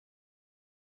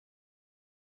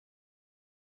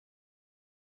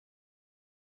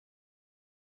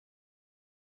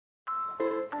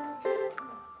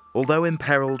Although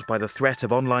imperilled by the threat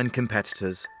of online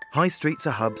competitors, high streets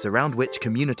are hubs around which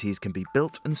communities can be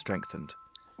built and strengthened.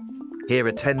 Here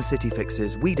are 10 city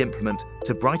fixes we'd implement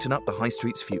to brighten up the high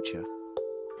street's future.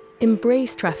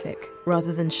 Embrace traffic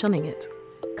rather than shunning it.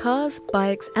 Cars,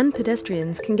 bikes and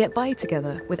pedestrians can get by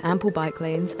together with ample bike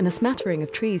lanes and a smattering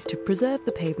of trees to preserve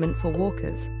the pavement for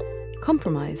walkers.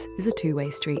 Compromise is a two-way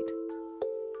street.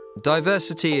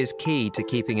 Diversity is key to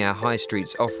keeping our high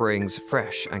streets offerings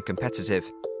fresh and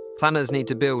competitive. Planners need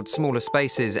to build smaller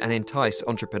spaces and entice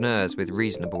entrepreneurs with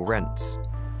reasonable rents.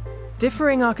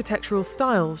 Differing architectural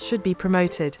styles should be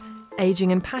promoted.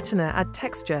 Ageing and patina add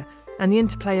texture, and the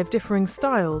interplay of differing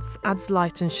styles adds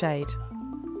light and shade.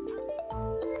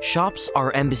 Shops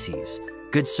are embassies.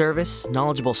 Good service,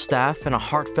 knowledgeable staff, and a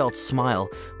heartfelt smile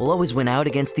will always win out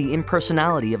against the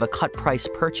impersonality of a cut-price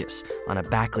purchase on a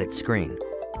backlit screen.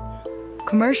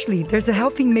 Commercially, there's a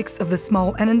healthy mix of the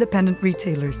small and independent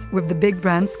retailers, with the big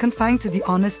brands confined to the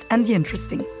honest and the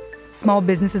interesting. Small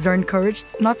businesses are encouraged,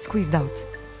 not squeezed out.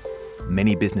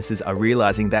 Many businesses are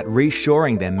realising that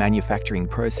reshoring their manufacturing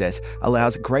process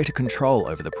allows greater control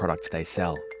over the products they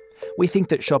sell. We think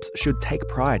that shops should take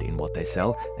pride in what they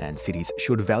sell, and cities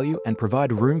should value and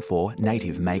provide room for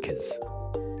native makers.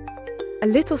 A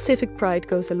little civic pride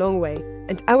goes a long way,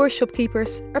 and our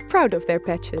shopkeepers are proud of their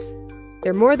patches.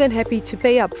 They're more than happy to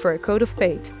pay up for a coat of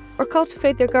paint or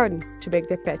cultivate their garden to make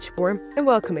their patch warm and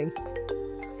welcoming.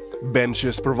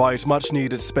 Benches provide much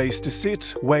needed space to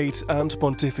sit, wait and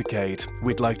pontificate.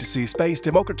 We'd like to see space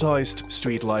democratized,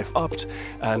 street life upped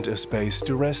and a space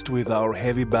to rest with our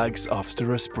heavy bags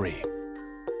after a spree.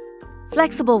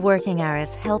 Flexible working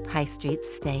hours help high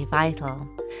streets stay vital.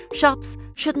 Shops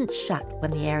shouldn't shut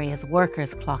when the area's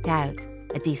workers clock out.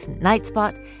 A decent night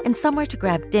spot and somewhere to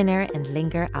grab dinner and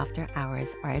linger after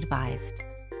hours are advised.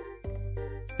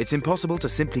 It's impossible to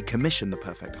simply commission the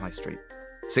perfect high street.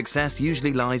 Success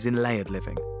usually lies in layered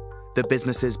living, the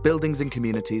businesses, buildings and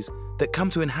communities that come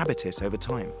to inhabit it over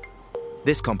time.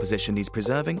 This composition needs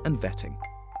preserving and vetting.